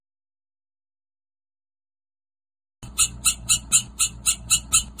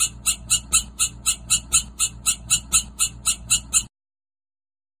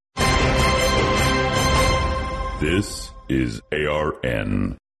This is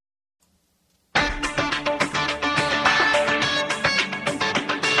ARN.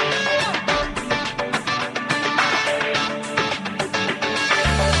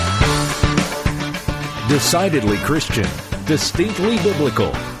 Decidedly Christian, distinctly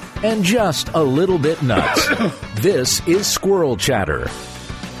biblical, and just a little bit nuts. This is Squirrel Chatter.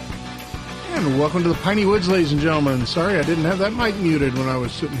 And welcome to the Piney Woods, ladies and gentlemen. Sorry I didn't have that mic muted when I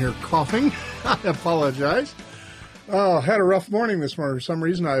was sitting here coughing. I apologize. Had a rough morning this morning. For some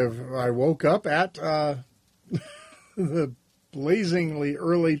reason, I woke up at the blazingly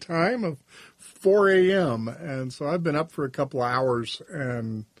early time of 4 a.m. And so I've been up for a couple of hours,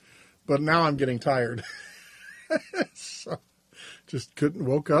 but now I'm getting tired. So just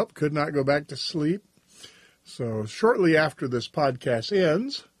woke up, could not go back to sleep. So shortly after this podcast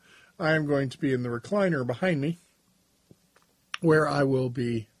ends, I am going to be in the recliner behind me, where I will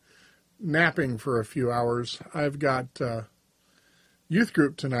be napping for a few hours. I've got youth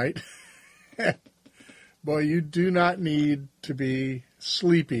group tonight. Boy, you do not need to be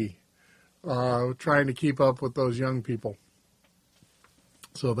sleepy trying to keep up with those young people.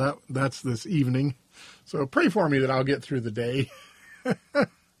 So that's this evening. So pray for me that I'll get through the day. I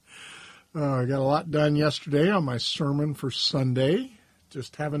got a lot done yesterday on my sermon for Sunday.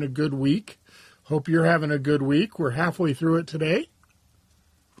 Just having a good week. Hope you're having a good week. We're halfway through it today.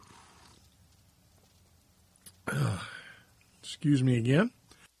 Excuse me again.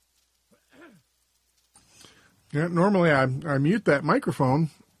 Yeah, normally I mute that microphone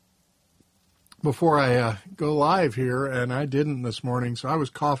before I go live here, and I didn't this morning, so I was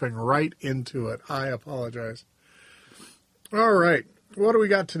coughing right into it. I apologize. All right, what do we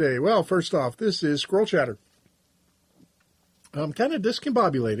got today? Well, first off, this is Squirrel Chatter. I'm kind of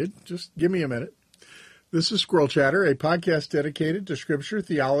discombobulated. Just give me a minute. This is Squirrel Chatter, a podcast dedicated to scripture,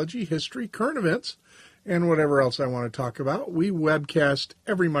 theology, history, current events, and whatever else I want to talk about. We webcast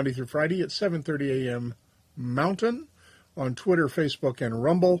every Monday through Friday at 7:30 a.m. Mountain on Twitter, Facebook, and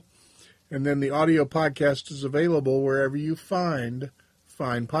Rumble. And then the audio podcast is available wherever you find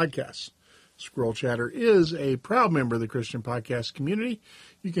fine podcasts. Squirrel Chatter is a proud member of the Christian Podcast Community.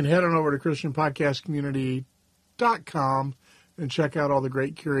 You can head on over to ChristianPodcastCommunity.com and check out all the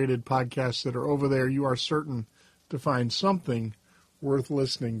great curated podcasts that are over there. You are certain to find something worth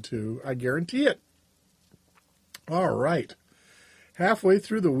listening to. I guarantee it. All right. Halfway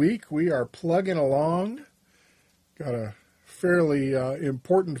through the week, we are plugging along. Got a fairly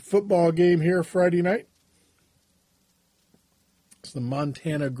important football game here Friday night. It's the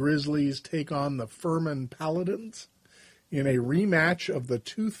Montana Grizzlies take on the Furman Paladins in a rematch of the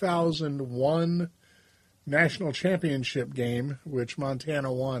 2001 National Championship game, which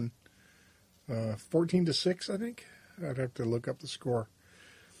Montana won 14-6, I think. I'd have to look up the score.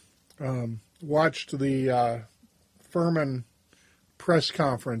 Watched the Furman press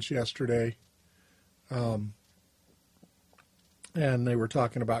conference yesterday. And they were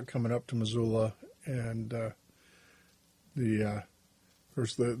talking about coming up to Missoula, and of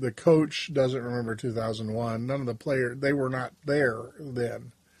course, the coach doesn't remember 2001. None of the players, they were not there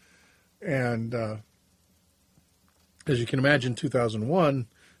then. And as you can imagine, 2001,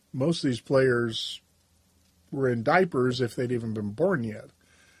 most of these players were in diapers if they'd even been born yet,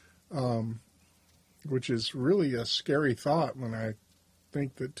 which is really a scary thought when I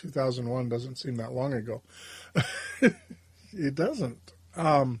think that 2001 doesn't seem that long ago. It doesn't.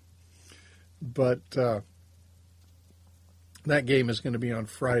 But that game is going to be on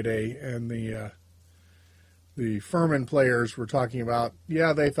Friday, and the Furman players were talking about,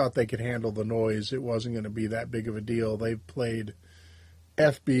 they thought they could handle the noise. It wasn't going to be that big of a deal. They've played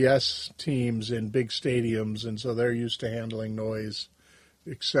FBS teams in big stadiums, and so they're used to handling noise,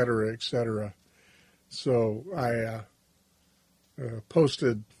 et cetera, et cetera. So I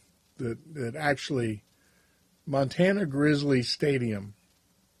posted that actually Montana Grizzly Stadium,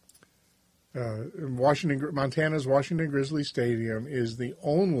 Montana's Washington Grizzly Stadium, is the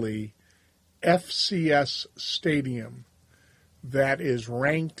only FCS stadium that is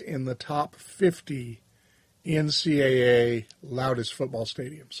ranked in the top 50 NCAA loudest football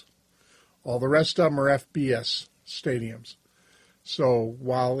stadiums. All the rest of them are FBS stadiums. So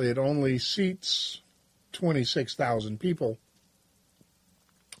while it only seats 26,000 people,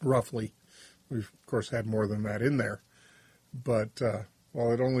 roughly, we've, of course, had more than that in there. But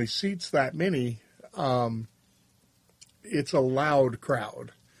while it only seats that many, it's a loud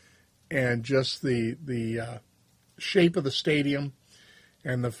crowd. And just the shape of the stadium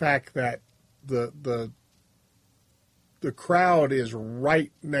and the fact that the crowd is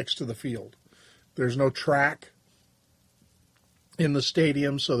right next to the field. There's no track in the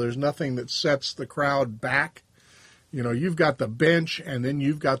stadium, so there's nothing that sets the crowd back You've got the bench and then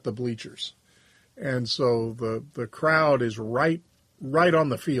you've got the bleachers. And so the crowd is right on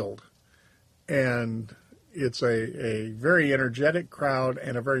the field. And it's a very energetic crowd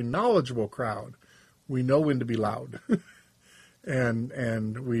and a very knowledgeable crowd. We know when to be loud.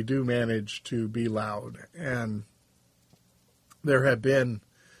 and we do manage to be loud. And there have been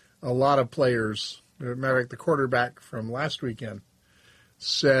a lot of players. Matter of fact, the quarterback from last weekend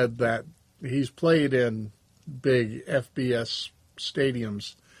said that he's played in big FBS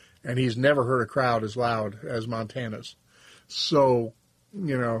stadiums, and he's never heard a crowd as loud as Montana's. So,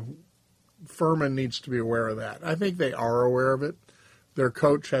 Furman needs to be aware of that. I think they are aware of it. Their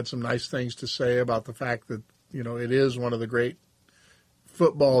coach had some nice things to say about the fact that, it is one of the great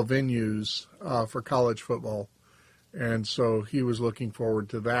football venues for college football. And so he was looking forward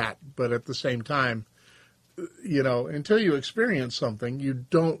to that. But at the same time, until you experience something, you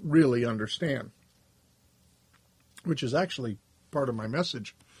don't really understand, which is actually part of my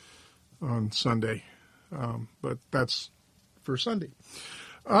message on Sunday. But that's for Sunday.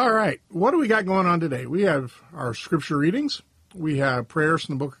 All right. What do we got going on today? We have our scripture readings. We have prayers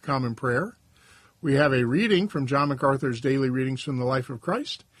from the Book of Common Prayer. We have a reading from John MacArthur's Daily Readings from the Life of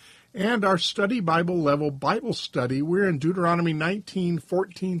Christ. And our study Bible level Bible study. We're in Deuteronomy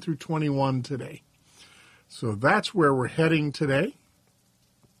 19:14 through 21 today. So that's where we're heading today.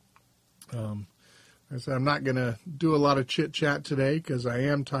 I said I'm not going to do a lot of chit-chat today because I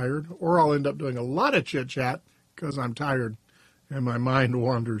am tired, or I'll end up doing a lot of chit-chat because I'm tired and my mind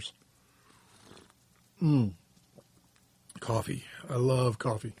wanders. Coffee. I love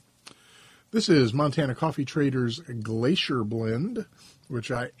coffee. This is Montana Coffee Traders Glacier Blend,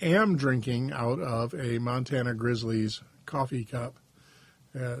 which I am drinking out of a Montana Grizzlies coffee cup,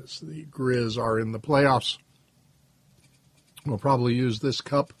 as the Grizz are in the playoffs. We'll probably use this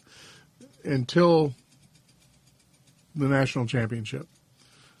cup until the national championship,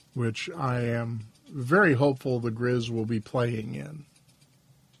 which I am very hopeful the Grizz will be playing in.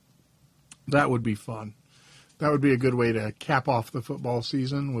 That would be fun. That would be a good way to cap off the football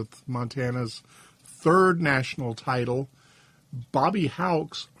season with Montana's third national title, Bobby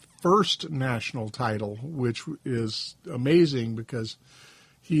Houck's first national title, which is amazing because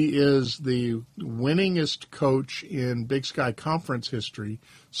he is the winningest coach in Big Sky Conference history,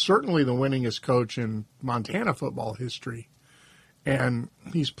 certainly the winningest coach in Montana football history. And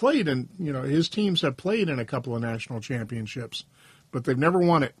he's played in, his teams have played in a couple of national championships, but they've never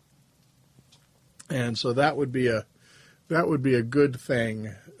won it. And so that would be a good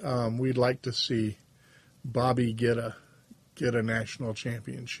thing. We'd like to see Bobby get a national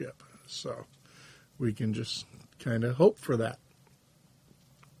championship. So we can just kind of hope for that.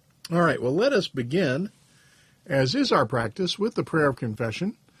 All right, well, let us begin, as is our practice, with the prayer of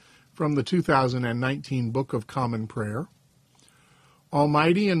confession from the 2019 Book of Common Prayer.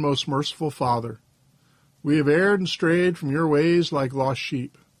 Almighty and most merciful Father, we have erred and strayed from your ways like lost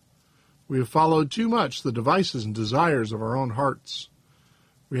sheep. We have followed too much the devices and desires of our own hearts.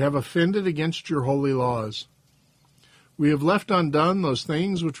 We have offended against your holy laws. We have left undone those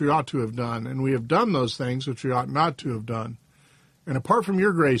things which we ought to have done, and we have done those things which we ought not to have done. And apart from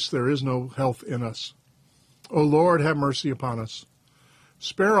your grace, there is no health in us. O Lord, have mercy upon us.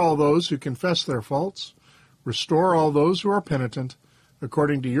 Spare all those who confess their faults. Restore all those who are penitent,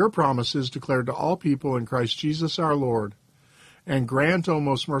 according to your promises declared to all people in Christ Jesus our Lord. And grant, O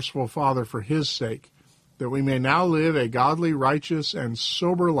most merciful Father, for his sake, that we may now live a godly, righteous, and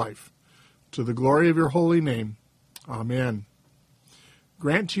sober life, to the glory of your holy name. Amen.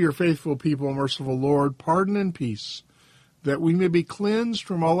 Grant to your faithful people, merciful Lord, pardon and peace, that we may be cleansed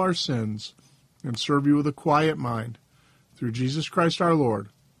from all our sins, and serve you with a quiet mind, through Jesus Christ our Lord.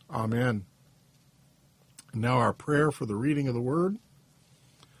 Amen. And now our prayer for the reading of the Word.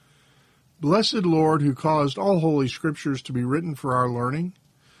 Blessed Lord, who caused all holy scriptures to be written for our learning,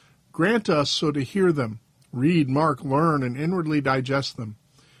 grant us so to hear them, read, mark, learn, and inwardly digest them,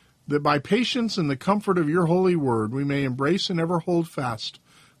 that by patience and the comfort of your holy word we may embrace and ever hold fast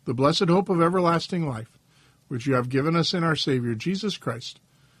the blessed hope of everlasting life, which you have given us in our Savior Jesus Christ,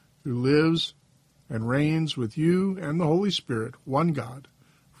 who lives and reigns with you and the Holy Spirit, one God,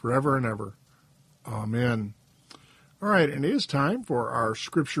 forever and ever. Amen. All right, and it is time for our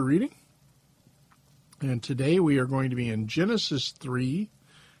scripture reading. And today we are going to be in Genesis 3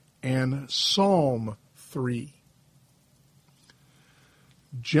 and Psalm 3.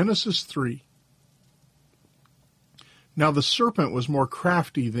 Genesis 3. Now the serpent was more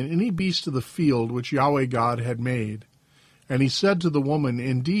crafty than any beast of the field which Yahweh God had made. And he said to the woman,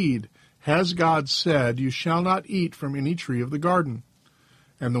 Indeed, has God said, You shall not eat from any tree of the garden?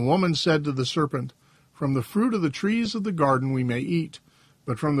 And the woman said to the serpent, From the fruit of the trees of the garden we may eat,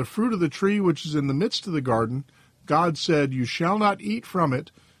 but from the fruit of the tree which is in the midst of the garden, God said, You shall not eat from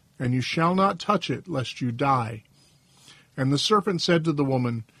it, and you shall not touch it, lest you die. And the serpent said to the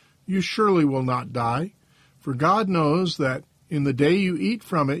woman, You surely will not die, for God knows that in the day you eat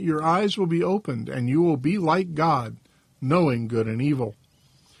from it, your eyes will be opened, and you will be like God, knowing good and evil.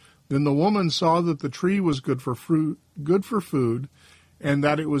 Then the woman saw that the tree was good for food, and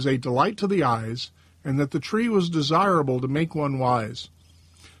that it was a delight to the eyes, and that the tree was desirable to make one wise.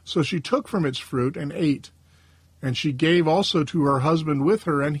 So she took from its fruit and ate, and she gave also to her husband with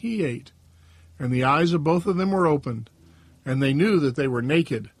her, and he ate. And the eyes of both of them were opened, and they knew that they were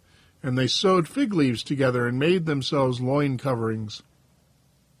naked, and they sewed fig leaves together and made themselves loin coverings.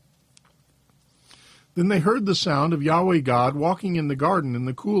 Then they heard the sound of Yahweh God walking in the garden in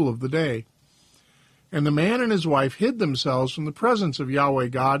the cool of the day. And the man and his wife hid themselves from the presence of Yahweh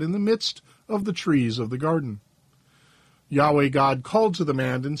God in the midst of the trees of the garden. Yahweh God called to the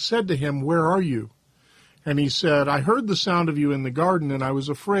man and said to him, Where are you? And he said, I heard the sound of you in the garden, and I was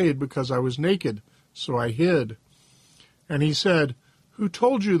afraid because I was naked, so I hid. And he said, Who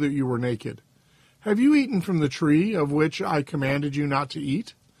told you that you were naked? Have you eaten from the tree of which I commanded you not to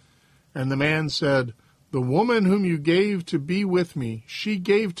eat? And the man said, The woman whom you gave to be with me, she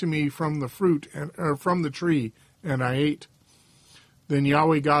gave to me from the fruit from the tree, and I ate. Then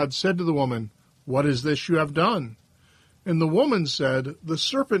Yahweh God said to the woman, What is this you have done? And the woman said, The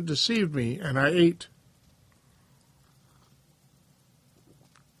serpent deceived me, and I ate.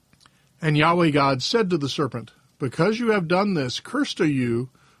 And Yahweh God said to the serpent, Because you have done this, cursed are you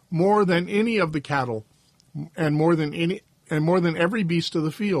more than any of the cattle, and more than every beast of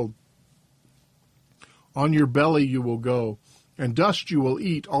the field. On your belly you will go, and dust you will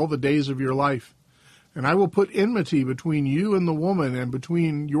eat all the days of your life. And I will put enmity between you and the woman, and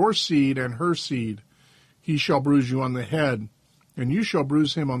between your seed and her seed. He shall bruise you on the head, and you shall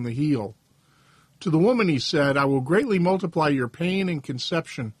bruise him on the heel. To the woman he said, I will greatly multiply your pain and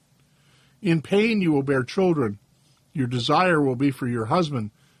conception. In pain you will bear children. Your desire will be for your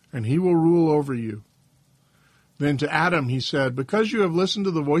husband, and he will rule over you. Then to Adam he said, Because you have listened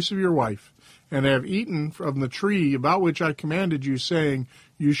to the voice of your wife, and have eaten from the tree about which I commanded you, saying,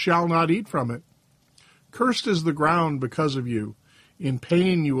 You shall not eat from it. Cursed is the ground because of you. In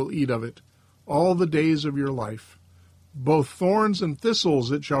pain you will eat of it all the days of your life. Both thorns and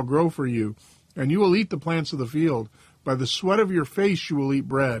thistles it shall grow for you, and you will eat the plants of the field. By the sweat of your face you will eat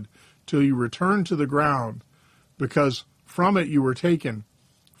bread, till you return to the ground, because from it you were taken.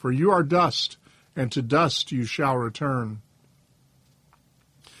 For you are dust, and to dust you shall return.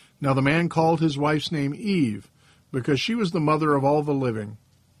 Now the man called his wife's name Eve, because she was the mother of all the living.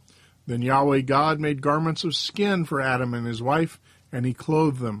 Then Yahweh God made garments of skin for Adam and his wife, and he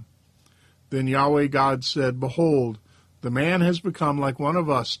clothed them. Then Yahweh God said, Behold, the man has become like one of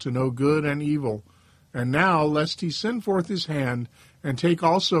us to know good and evil. And now, lest he send forth his hand, and take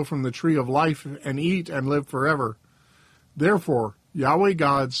also from the tree of life, and eat and live forever. Therefore Yahweh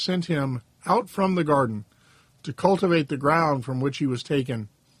God sent him out from the garden, to cultivate the ground from which he was taken.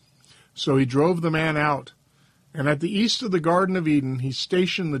 So he drove the man out. And at the east of the Garden of Eden he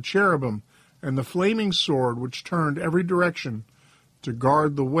stationed the cherubim and the flaming sword which turned every direction to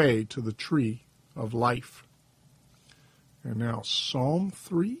guard the way to the tree of life. And now Psalm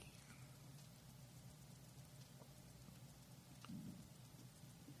 3.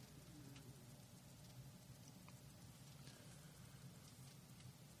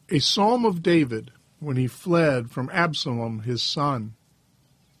 A psalm of David when he fled from Absalom his son.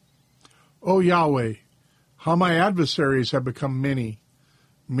 O Yahweh, how my adversaries have become many.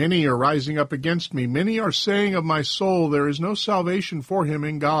 Many are rising up against me. Many are saying of my soul, there is no salvation for him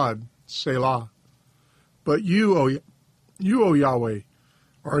in God. Selah. But you, O Yahweh,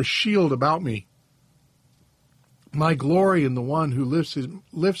 are a shield about me, my glory in the one who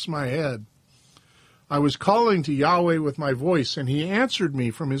lifts my head. I was calling to Yahweh with my voice, and he answered me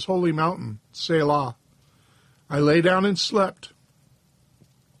from his holy mountain. Selah. I lay down and slept.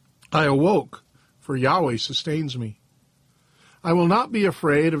 I awoke, for Yahweh sustains me. I will not be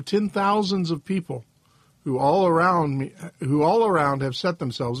afraid of 10,000s of people who all around have set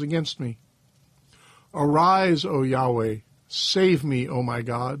themselves against me. Arise, O Yahweh, save me, O my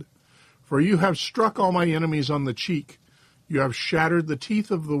God, for you have struck all my enemies on the cheek. You have shattered the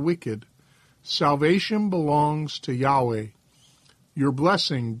teeth of the wicked. Salvation belongs to Yahweh. Your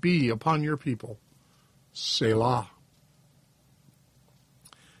blessing be upon your people. Selah.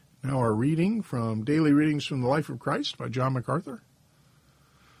 Now our reading from Daily Readings from the Life of Christ by John MacArthur.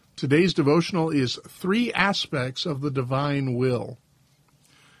 Today's devotional is 3 aspects of the divine will.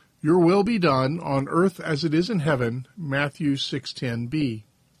 Your will be done on earth as it is in heaven, Matthew 6:10b.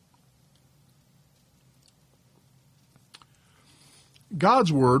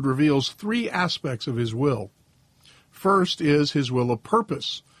 God's Word reveals three aspects of His will. First is His will of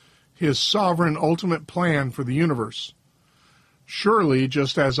purpose, His sovereign ultimate plan for the universe. Surely,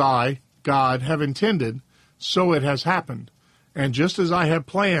 just as I, God, have intended, so it has happened, and just as I have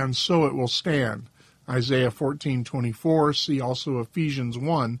planned, so it will stand. Isaiah 14:24, see also Ephesians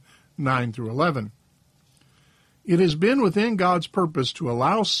 1:9-11. It has been within God's purpose to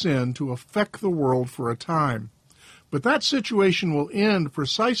allow sin to affect the world for a time. But that situation will end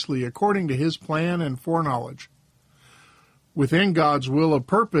precisely according to His plan and foreknowledge. Within God's will of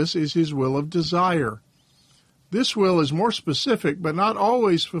purpose is His will of desire. This will is more specific, but not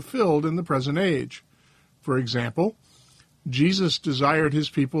always fulfilled in the present age. For example, Jesus desired His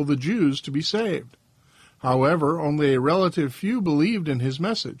people, the Jews, to be saved. However, only a relative few believed in His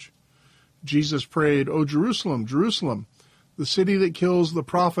message. Jesus prayed, "O Jerusalem, Jerusalem, the city that kills the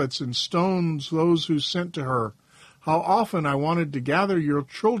prophets and stones those who sent to her, how often I wanted to gather your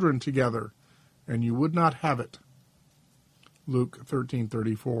children together, and you would not have it." Luke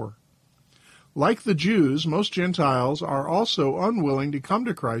 13:34. Like the Jews, most Gentiles are also unwilling to come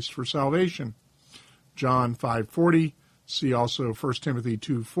to Christ for salvation. John 5:40, see also 1 Timothy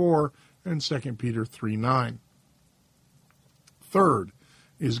 2:4 and 2 Peter 3:9. Third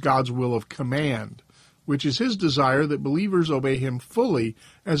is God's will of command, which is His desire that believers obey Him fully,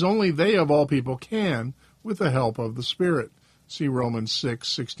 as only they of all people can, with the help of the Spirit. See Romans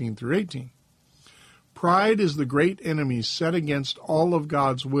 6:16-18. Pride is the great enemy set against all of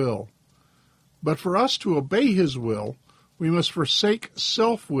God's will. But for us to obey His will, we must forsake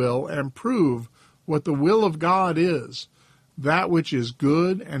self-will and prove what the will of God is, that which is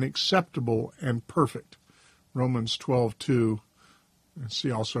good and acceptable and perfect. Romans 12:2, and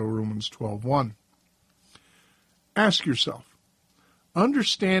see also Romans 12:1. Ask yourself,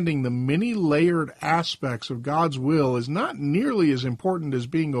 understanding the many layered aspects of God's will is not nearly as important as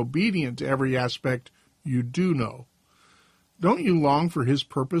being obedient to every aspect you do know. Don't you long for His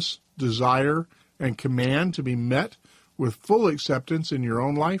purpose, desire, and command to be met with full acceptance in your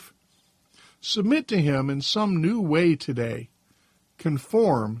own life? Submit to Him in some new way today.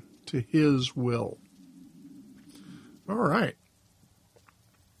 Conform to His will. All right.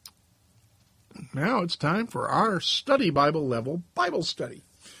 Now it's time for our study Bible level Bible study.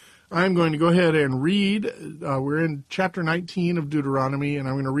 I'm going to go ahead and read. We're in chapter 19 of Deuteronomy, and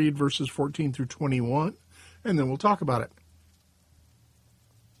I'm going to read verses 14 through 21, and then we'll talk about it.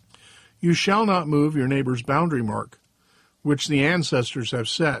 You shall not move your neighbor's boundary mark, which the ancestors have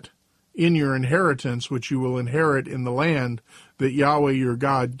set, in your inheritance which you will inherit in the land that Yahweh your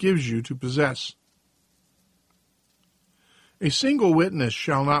God gives you to possess. A single witness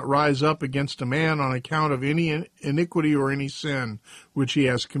shall not rise up against a man on account of any iniquity or any sin which he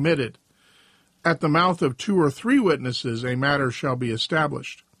has committed. At the mouth of 2 or 3 witnesses a matter shall be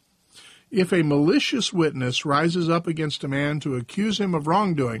established. If a malicious witness rises up against a man to accuse him of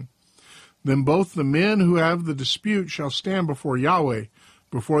wrongdoing, then both the men who have the dispute shall stand before Yahweh,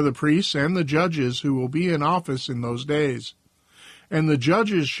 before the priests and the judges who will be in office in those days. And the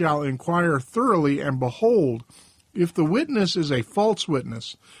judges shall inquire thoroughly, and behold, if the witness is a false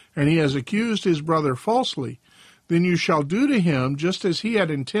witness, and he has accused his brother falsely, then you shall do to him just as he had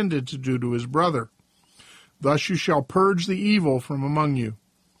intended to do to his brother. Thus you shall purge the evil from among you.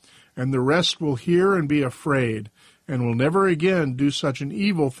 And the rest will hear and be afraid, and will never again do such an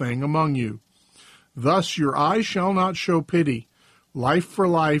evil thing among you. Thus your eye shall not show pity, life for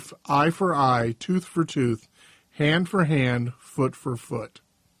life, eye for eye, tooth for tooth, hand for hand, foot for foot.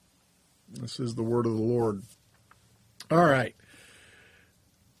 This is the word of the Lord. All right.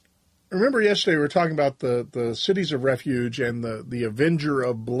 Remember yesterday we were talking about the cities of refuge and the avenger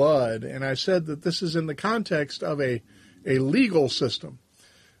of blood, and I said that this is in the context of a legal system,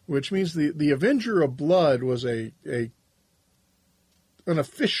 which means the avenger of blood was an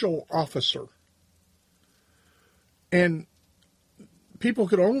official officer. And people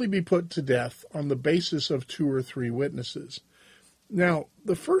could only be put to death on the basis of 2 or 3 witnesses. Now,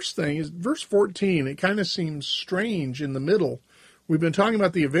 the first thing is verse 14. It kind of seems strange in the middle. We've been talking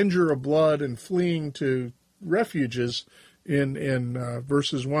about the avenger of blood and fleeing to refuges in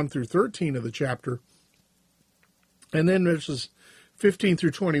verses 1 through 13 of the chapter. And then verses 15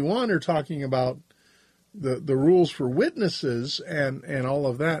 through 21 are talking about the rules for witnesses and all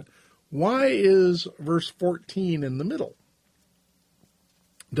of that. Why is verse 14 in the middle?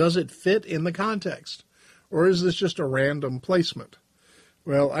 Does it fit in the context? Or is this just a random placement?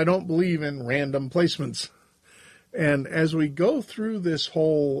 Well, I don't believe in random placements. And as we go through this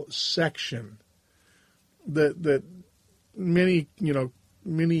whole section, that many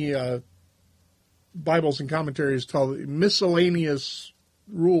Bibles and commentaries call it miscellaneous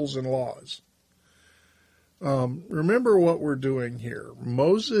rules and laws. Remember what we're doing here.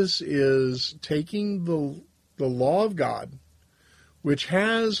 Moses is taking the law of God, which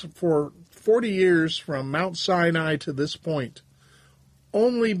has for 40 years from Mount Sinai to this point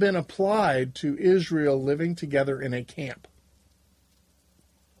only been applied to Israel living together in a camp.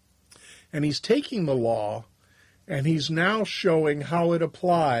 And he's taking the law and he's now showing how it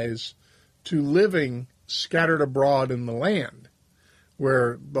applies to living scattered abroad in the land,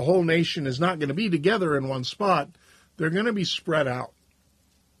 where the whole nation is not going to be together in one spot. They're going to be spread out,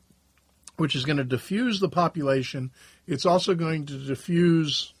 which is going to diffuse the population. It's also going to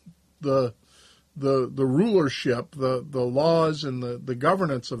diffuse the rulership, the laws, and the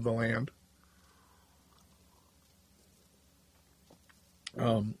governance of the land.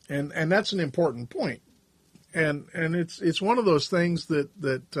 And that's an important point. And it's one of those things that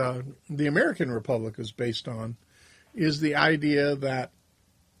the American Republic is based on, is the idea that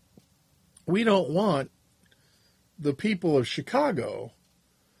we don't want the people of Chicago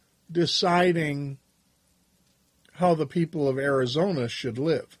deciding how the people of Arizona should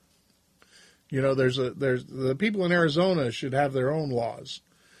live. There's the people in Arizona should have their own laws.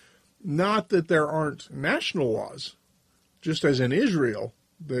 Not that there aren't national laws, just as in Israel,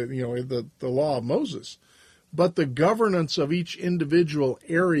 the law of Moses, but the governance of each individual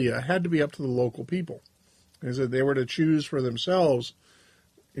area had to be up to the local people. As they were to choose for themselves,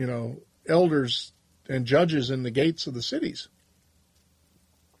 elders and judges in the gates of the cities,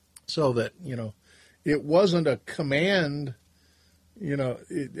 so that it wasn't a command.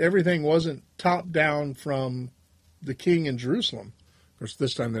 Everything wasn't top down from the king in Jerusalem. Of course,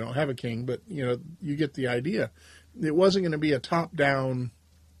 this time they don't have a king, but, you get the idea. It wasn't going to be a top down,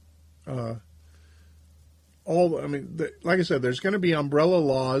 like I said, there's going to be umbrella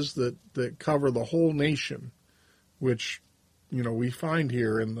laws that cover the whole nation, which, we find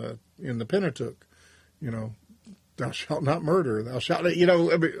here in the Pentateuch. Thou shalt not murder, thou shalt,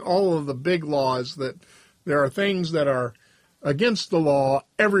 all of the big laws, that there are things that are against the law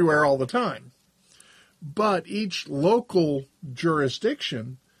everywhere all the time. But each local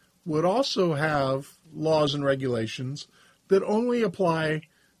jurisdiction would also have laws and regulations that only apply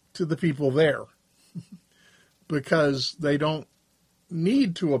to the people there, because they don't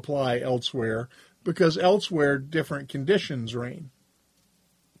need to apply elsewhere, because elsewhere different conditions reign.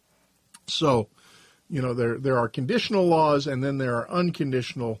 So, there are conditional laws, and then there are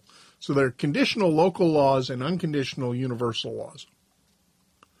unconditional. So there are conditional local laws and unconditional universal laws.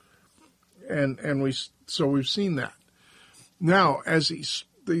 And we've seen that. Now, as he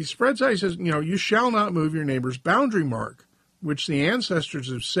spreads out, he says, you shall not move your neighbor's boundary mark, which the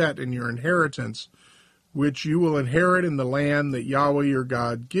ancestors have set in your inheritance, which you will inherit in the land that Yahweh your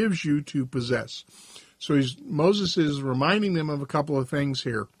God gives you to possess. So Moses is reminding them of a couple of things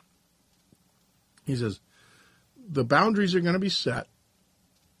here. He says, the boundaries are going to be set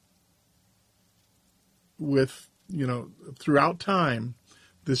with, throughout time.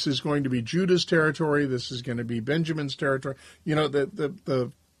 This is going to be Judah's territory. This is going to be Benjamin's territory.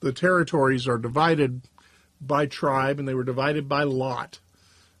 The territories are divided by tribe, and they were divided by lot.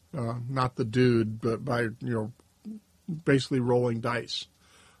 Not the dude, but by, basically rolling dice.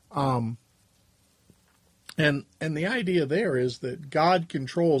 And the idea there is that God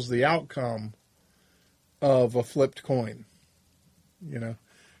controls the outcome of a flipped coin.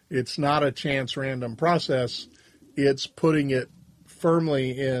 It's not a chance random process. It's putting it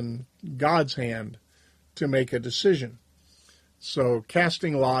firmly in God's hand to make a decision. So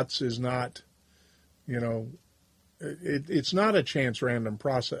casting lots is not, it's not a chance random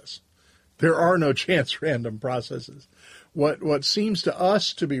process. There are no chance random processes. What seems to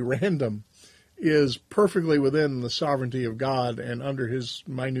us to be random is perfectly within the sovereignty of God and under his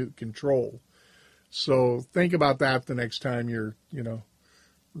minute control. So think about that the next time you're,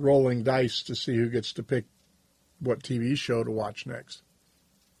 rolling dice to see who gets to pick what TV show to watch next.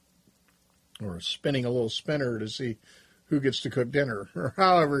 Or spinning a little spinner to see who gets to cook dinner, or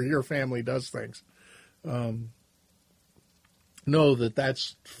however your family does things. Know that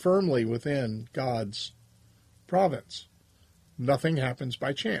that's firmly within God's province. Nothing happens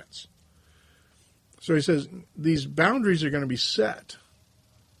by chance. So he says, these boundaries are going to be set.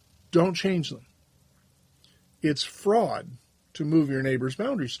 Don't change them. It's fraud to move your neighbor's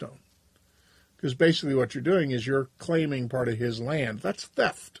boundary stone. Because basically what you're doing is you're claiming part of his land. That's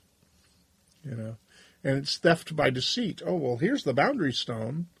theft. And it's theft by deceit. Oh, well, here's the boundary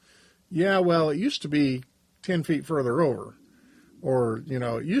stone. Yeah, well, it used to be 10 feet further over. Or,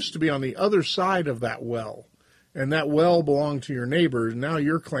 it used to be on the other side of that well, and that well belonged to your neighbor, and now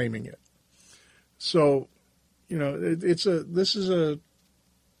you're claiming it. So, this is a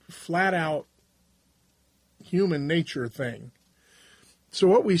flat-out human nature thing. So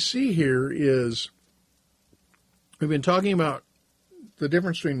what we see here is we've been talking about the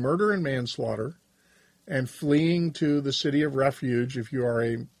difference between murder and manslaughter and fleeing to the city of refuge if you are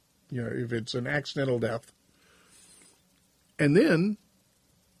if it's an accidental death. And then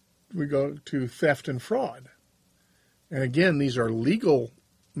we go to theft and fraud. And again, these are legal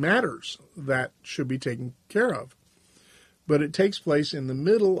matters that should be taken care of. But it takes place in the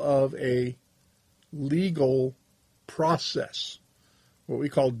middle of a legal process, what we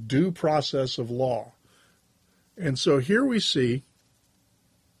call due process of law. And so here we see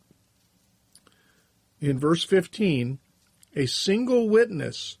in verse 15, a single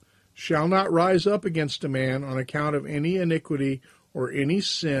witness shall not rise up against a man on account of any iniquity or any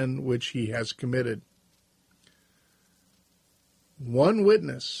sin which he has committed. One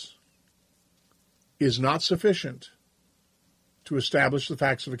witness is not sufficient to establish the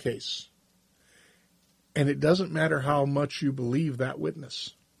facts of a case. And it doesn't matter how much you believe that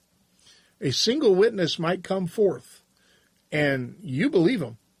witness. A single witness might come forth, and you believe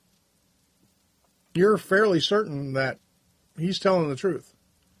him. You're fairly certain that he's telling the truth.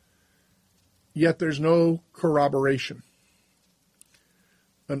 Yet there's no corroboration.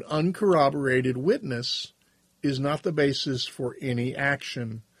 An uncorroborated witness is not the basis for any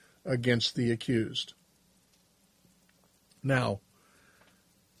action against the accused. Now,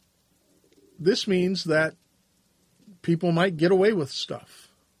 this means that people might get away with stuff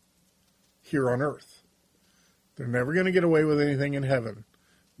here on earth. They're never going to get away with anything in heaven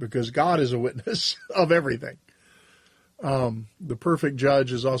because God is a witness of everything. The perfect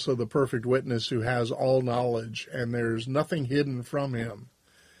judge is also the perfect witness who has all knowledge, and there's nothing hidden from him.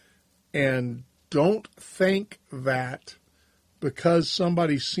 And don't think that because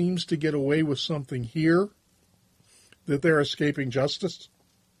somebody seems to get away with something here, that they're escaping justice.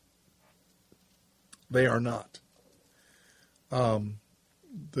 They are not. And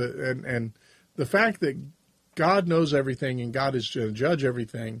the fact that God knows everything and God is going to judge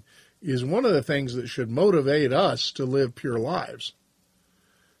everything is one of the things that should motivate us to live pure lives.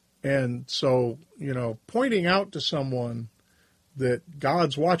 And so, pointing out to someone that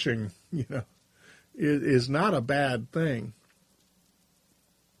God's watching, is not a bad thing.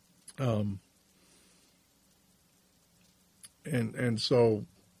 And so,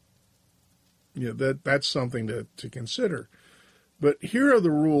 that's something to consider. But here are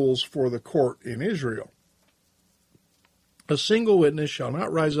the rules for the court in Israel. A single witness shall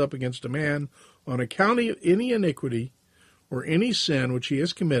not rise up against a man on account of any iniquity or any sin which he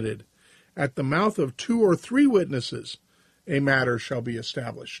has committed. At the mouth of 2 or 3 witnesses, a matter shall be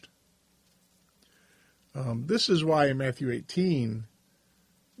established. This is why in Matthew 18,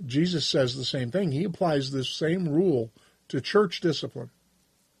 Jesus says the same thing. He applies this same rule to church discipline.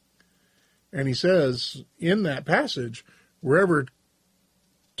 And he says in that passage, wherever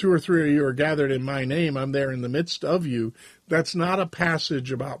 2 or 3 of you are gathered in my name, I'm there in the midst of you. That's not a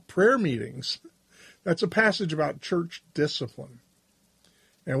passage about prayer meetings. That's a passage about church discipline.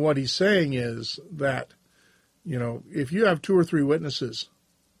 And what he's saying is that, if you have 2 or 3 witnesses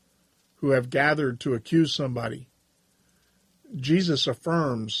who have gathered to accuse somebody, Jesus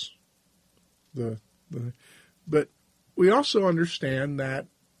affirms but we also understand that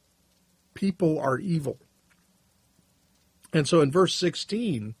people are evil. And so in verse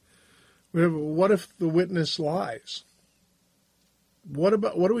 16, we have, what if the witness lies? What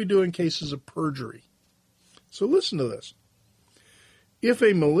do we do in cases of perjury? So listen to this. If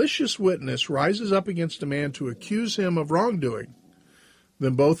a malicious witness rises up against a man to accuse him of wrongdoing,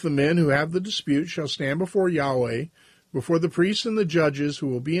 then both the men who have the dispute shall stand before Yahweh, before the priests and the judges who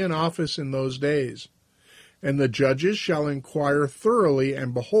will be in office in those days. And the judges shall inquire thoroughly,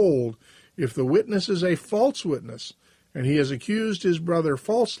 and behold, if the witness is a false witness, and he has accused his brother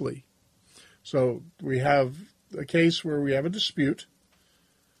falsely. So we have a case where we have a dispute,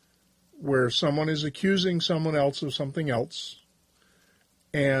 where someone is accusing someone else of something else,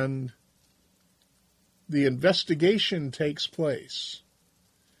 and the investigation takes place,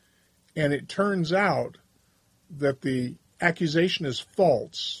 and it turns out that the accusation is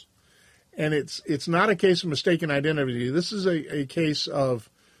false, and it's not a case of mistaken identity. This is a case of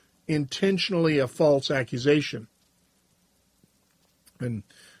intentionally a false accusation. And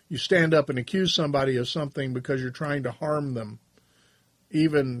you stand up and accuse somebody of something because you're trying to harm them,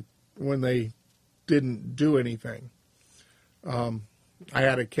 even when they didn't do anything. I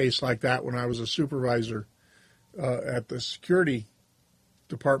had a case like that when I was a supervisor at the security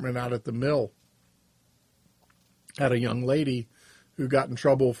department out at the mill had a young lady who got in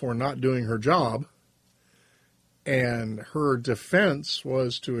trouble for not doing her job, and her defense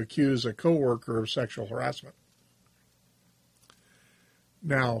was to accuse a coworker of sexual harassment.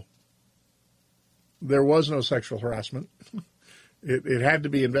 Now, there was no sexual harassment. It had to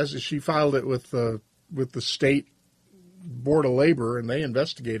be investigated. She filed it with the state Board of Labor, and they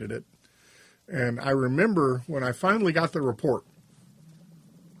investigated it. And I remember when I finally got the report,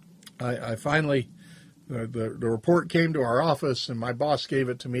 I finally, the report came to our office, and my boss gave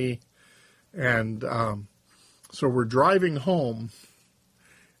it to me. And so we're driving home,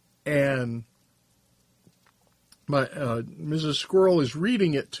 and Mrs. Squirrel is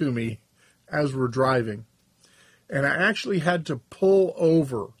reading it to me as we're driving. And I actually had to pull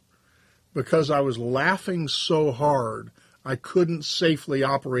over because I was laughing so hard I couldn't safely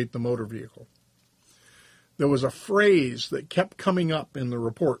operate the motor vehicle. There was a phrase that kept coming up in the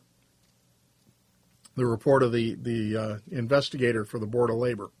report of the investigator for the Board of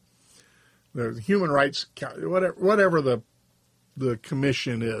Labor. The human rights, whatever the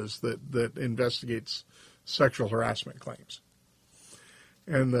commission is that investigates sexual harassment claims.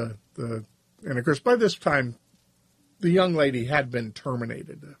 And and of course by this time the young lady had been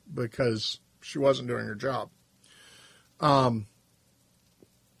terminated because she wasn't doing her job.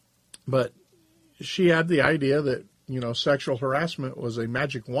 But she had the idea that, sexual harassment was a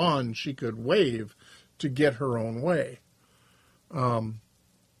magic wand she could wave to get her own way. But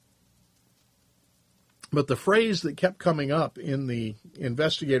the phrase that kept coming up in the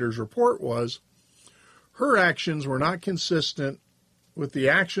investigator's report was, her actions were not consistent with the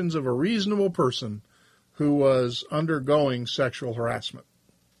actions of a reasonable person who was undergoing sexual harassment.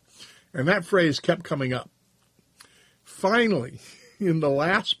 And that phrase kept coming up. Finally, in the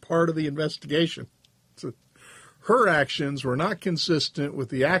last part of the investigation, her actions were not consistent with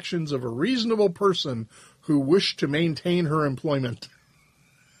the actions of a reasonable person who wished to maintain her employment.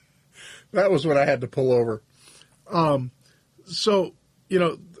 That was what I had to pull over. So,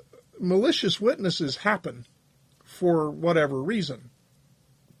 malicious witnesses happen for whatever reason.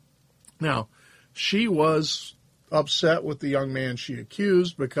 Now, she was upset with the young man she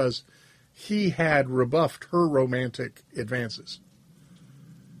accused because he had rebuffed her romantic advances.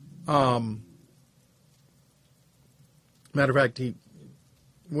 Matter of fact, he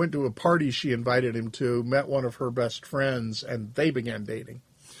went to a party she invited him to, met one of her best friends, and they began dating.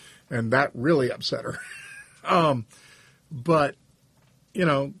 And that really upset her. But,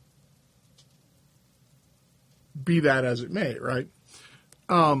 be that as it may, right?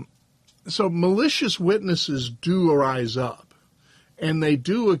 So malicious witnesses do arise up, and they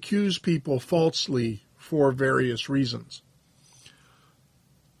do accuse people falsely for various reasons.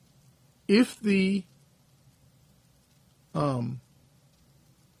 If the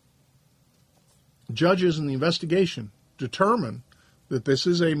judges in the investigation determine that this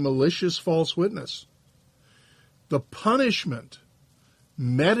is a malicious false witness, the punishment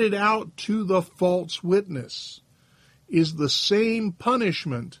meted out to the false witness is the same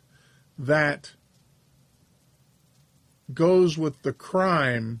punishment that goes with the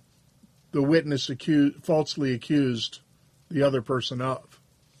crime the witness falsely accused the other person of.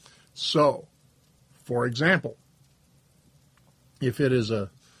 So, for example, if it is a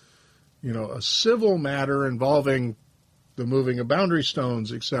civil matter involving the moving of boundary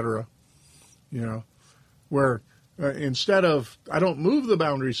stones, etc., where instead of, I don't move the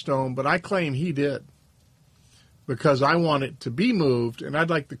boundary stone, but I claim he did because I want it to be moved, and I'd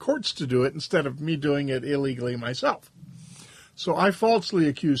like the courts to do it instead of me doing it illegally myself. So I falsely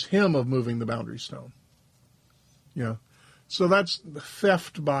accuse him of moving the boundary stone. So that's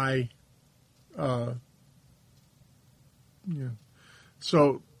theft by,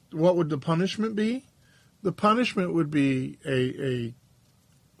 So what would the punishment be? The punishment would be a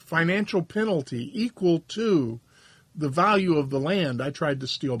financial penalty equal to the value of the land I tried to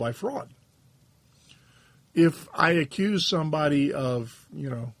steal by fraud. If I accuse somebody of,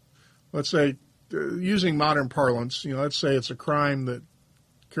 let's say, using modern parlance, let's say it's a crime that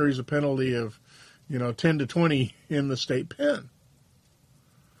carries a penalty of, 10 to 20 in the state pen,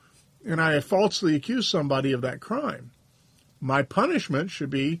 and I falsely accuse somebody of that crime, my punishment should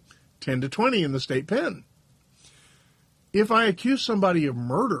be 10 to 20 in the state pen. If I accuse somebody of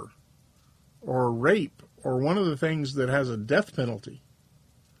murder or rape or one of the things that has a death penalty,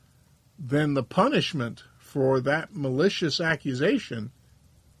 then the punishment for that malicious accusation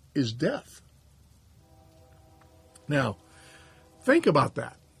is death. Now, think about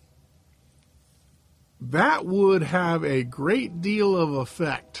that. That would have a great deal of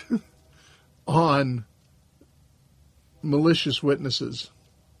effect on malicious witnesses.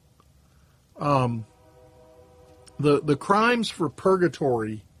 The crimes for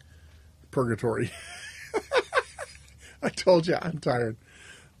purgatory. I told you I'm tired.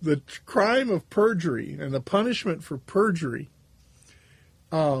 The crime of perjury and the punishment for perjury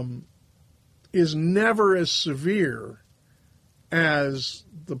is never as severe as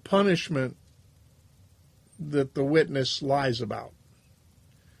the punishment that the witness lies about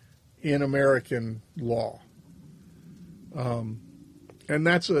in American law. And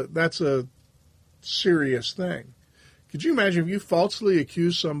that's a serious thing. Could you imagine if you falsely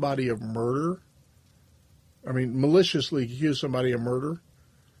accuse somebody of murder? I mean, maliciously accuse somebody of murder,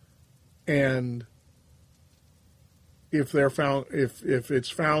 and if it's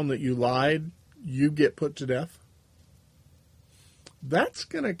found that you lied, you get put to death? That's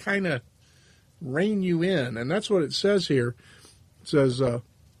going to kind of rein you in, and that's what it says here. It says,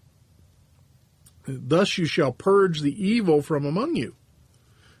 thus you shall purge the evil from among you.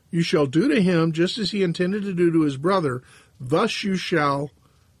 You shall do to him just as he intended to do to his brother. Thus you shall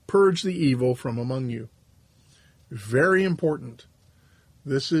purge the evil from among you. Very important.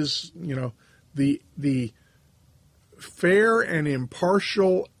 This is, the fair and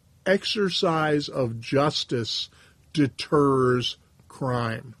impartial exercise of justice deters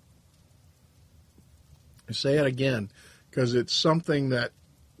crime. I say it again because it's something that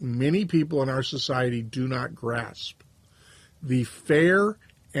many people in our society do not grasp. The fair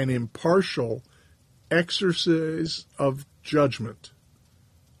and impartial exercise of judgment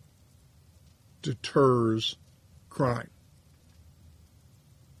deters crime.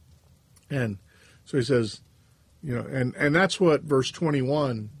 And so he says, and that's what verse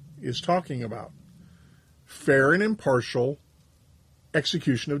 21 is talking about. Fair and impartial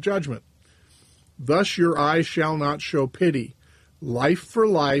execution of judgment. Thus your eye shall not show pity. Life for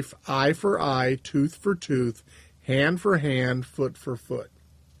life, eye for eye, tooth for tooth, hand for hand, foot for foot.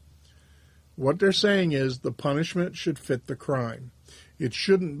 What they're saying is the punishment should fit the crime. It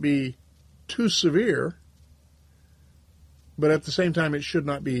shouldn't be too severe, but at the same time it should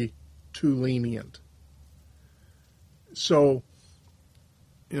not be too lenient. So,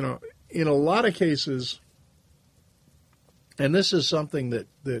 in a lot of cases, and this is something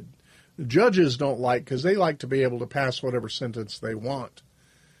that judges don't like because they like to be able to pass whatever sentence they want.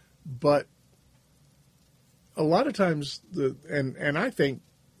 But a lot of times, and I think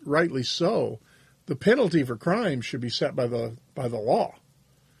rightly so, the penalty for crime should be set by the law.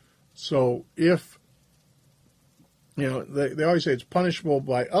 So if, they always say it's punishable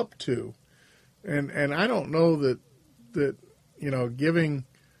by up to, and I don't know that giving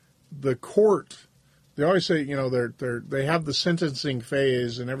the court, they always say, they have the sentencing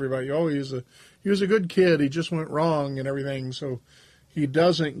phase and everybody, he was a good kid, he just went wrong and everything, so he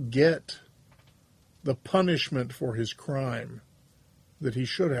doesn't get the punishment for his crime that he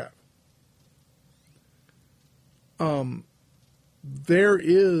should have. There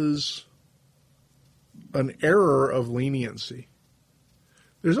is an error of leniency.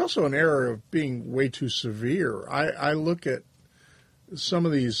 There's also an error of being way too severe. I look at some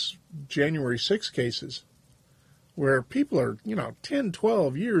of these January 6 cases where people are, 10,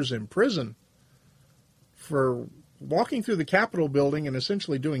 12 years in prison for walking through the Capitol building and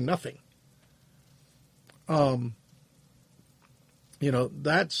essentially doing nothing. That's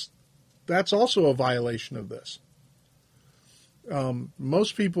also a violation of this.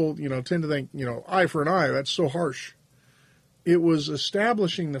 Most people, tend to think, eye for an eye, that's so harsh. It was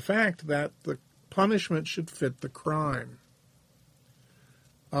establishing the fact that the punishment should fit the crime.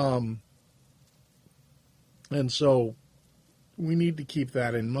 And so we need to keep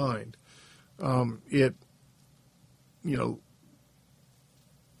that in mind.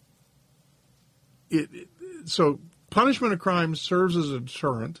 So punishment of crime serves as a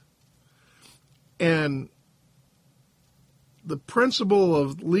deterrent, and the principle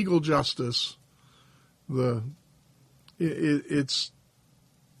of legal justice, it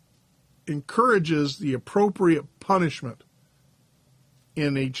encourages the appropriate punishment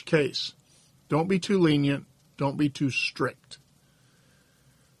in each case. Don't be too lenient. Don't be too strict.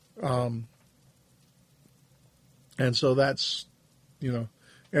 And so that's,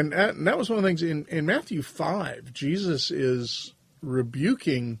 and that was one of the things in Matthew 5, Jesus is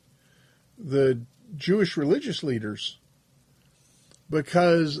rebuking the Jewish religious leaders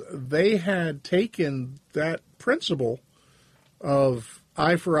because they had taken that principle of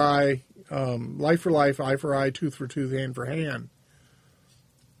eye for eye, life for life, eye for eye, tooth for tooth, hand for hand,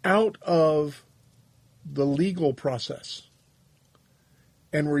 out of the legal process.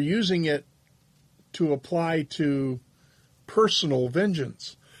 And we're using it to apply to personal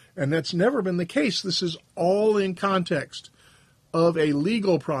vengeance. And that's never been the case. This is all in context of a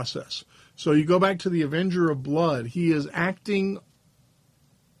legal process. So you go back to the Avenger of Blood. He is acting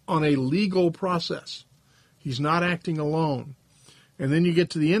on a legal process. He's not acting alone. And then you get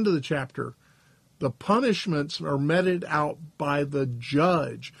to the end of the chapter. The punishments are meted out by the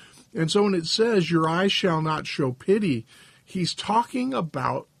judge. And so when it says, your eye shall not show pity, he's talking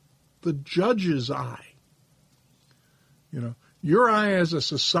about the judge's eye. Your eye as a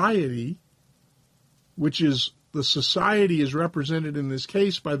society, which is the society is represented in this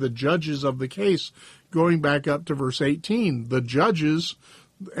case by the judges of the case, going back up to verse 18. The judges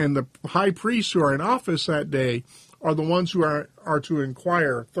and the high priests who are in office that day are the ones who are to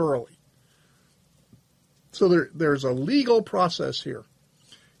inquire thoroughly. So there's a legal process here.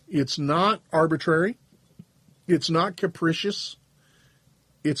 It's not arbitrary. It's not capricious.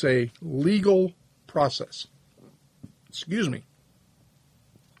 It's a legal process. Excuse me.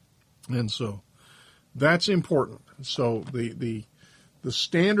 And so that's important. So the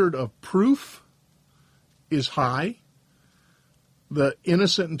standard of proof is high. The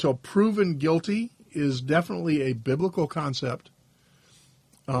innocent until proven guilty is definitely a biblical concept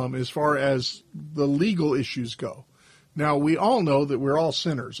as far as the legal issues go. Now, we all know that we're all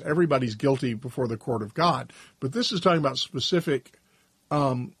sinners. Everybody's guilty before the court of God. But this is talking about specific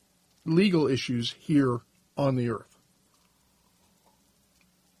legal issues here on the earth.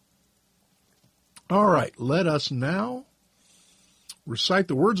 All right, let us now recite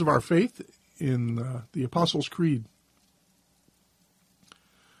the words of our faith in the Apostles' Creed.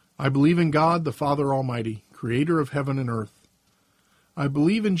 I believe in God, the Father Almighty, creator of heaven and earth. I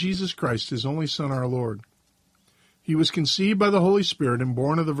believe in Jesus Christ, his only Son, our Lord. He was conceived by the Holy Spirit and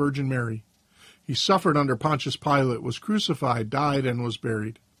born of the Virgin Mary. He suffered under Pontius Pilate, was crucified, died, and was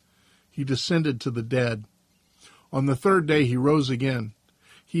buried. He descended to the dead. On the third day he rose again.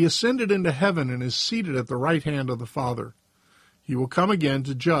 He ascended into heaven and is seated at the right hand of the Father. He will come again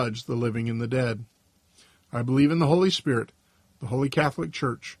to judge the living and the dead. I believe in the Holy Spirit, the Holy Catholic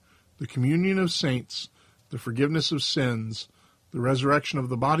Church, the communion of saints, the forgiveness of sins, the resurrection of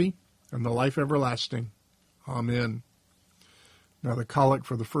the body, and the life everlasting. Amen. Now the collect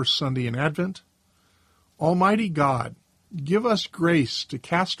for the first Sunday in Advent. Almighty God, give us grace to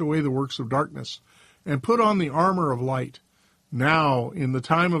cast away the works of darkness and put on the armor of light. Now, in the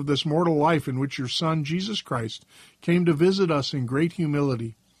time of this mortal life in which your Son, Jesus Christ, came to visit us in great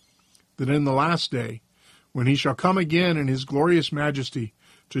humility, that in the last day, when he shall come again in his glorious majesty,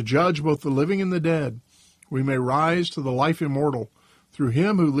 to judge both the living and the dead, we may rise to the life immortal, through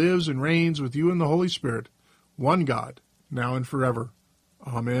him who lives and reigns with you in the Holy Spirit, one God, now and forever.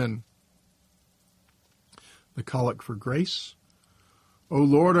 Amen. The Collect for Grace. O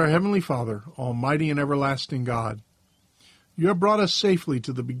Lord, our heavenly Father, almighty and everlasting God, you have brought us safely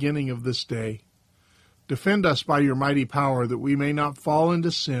to the beginning of this day. Defend us by your mighty power, that we may not fall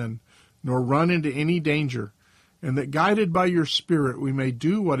into sin, nor run into any danger, and that guided by your Spirit we may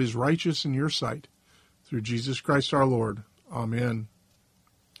do what is righteous in your sight. Through Jesus Christ our Lord. Amen.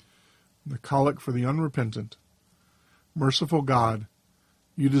 The Collect for the Unrepentant. Merciful God,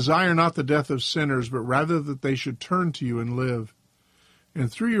 you desire not the death of sinners, but rather that they should turn to you and live. And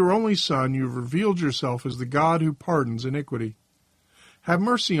through your only Son, you have revealed yourself as the God who pardons iniquity. Have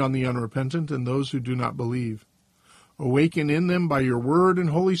mercy on the unrepentant and those who do not believe. Awaken in them by your word and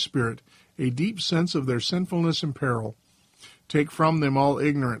Holy Spirit a deep sense of their sinfulness and peril. Take from them all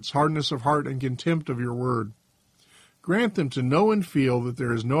ignorance, hardness of heart, and contempt of your word. Grant them to know and feel that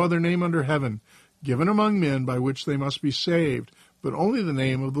there is no other name under heaven given among men by which they must be saved, but only the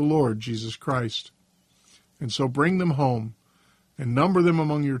name of the Lord Jesus Christ. And so bring them home, and number them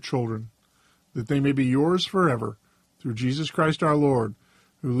among your children, that they may be yours forever, through Jesus Christ our Lord,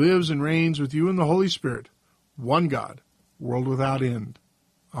 who lives and reigns with you in the Holy Spirit, one God, world without end.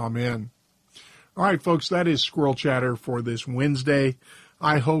 Amen. All right, folks, that is Squirrel Chatter for this Wednesday.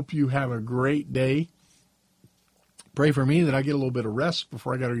 I hope you have a great day. Pray for me that I get a little bit of rest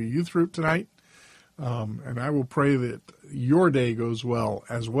before I got to youth group tonight. And I will pray that your day goes well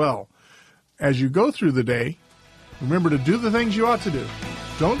as well. As you go through the day, remember to do the things you ought to do.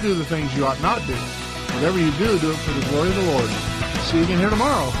 Don't do the things you ought not do. Whatever you do, do it for the glory of the Lord. See you again here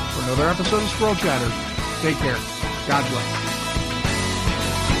tomorrow for another episode of Squirrel Chatter. Take care. God bless.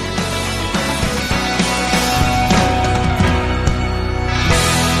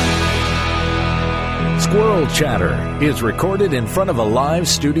 Squirrel Chatter is recorded in front of a live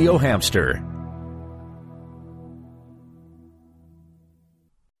studio hamster.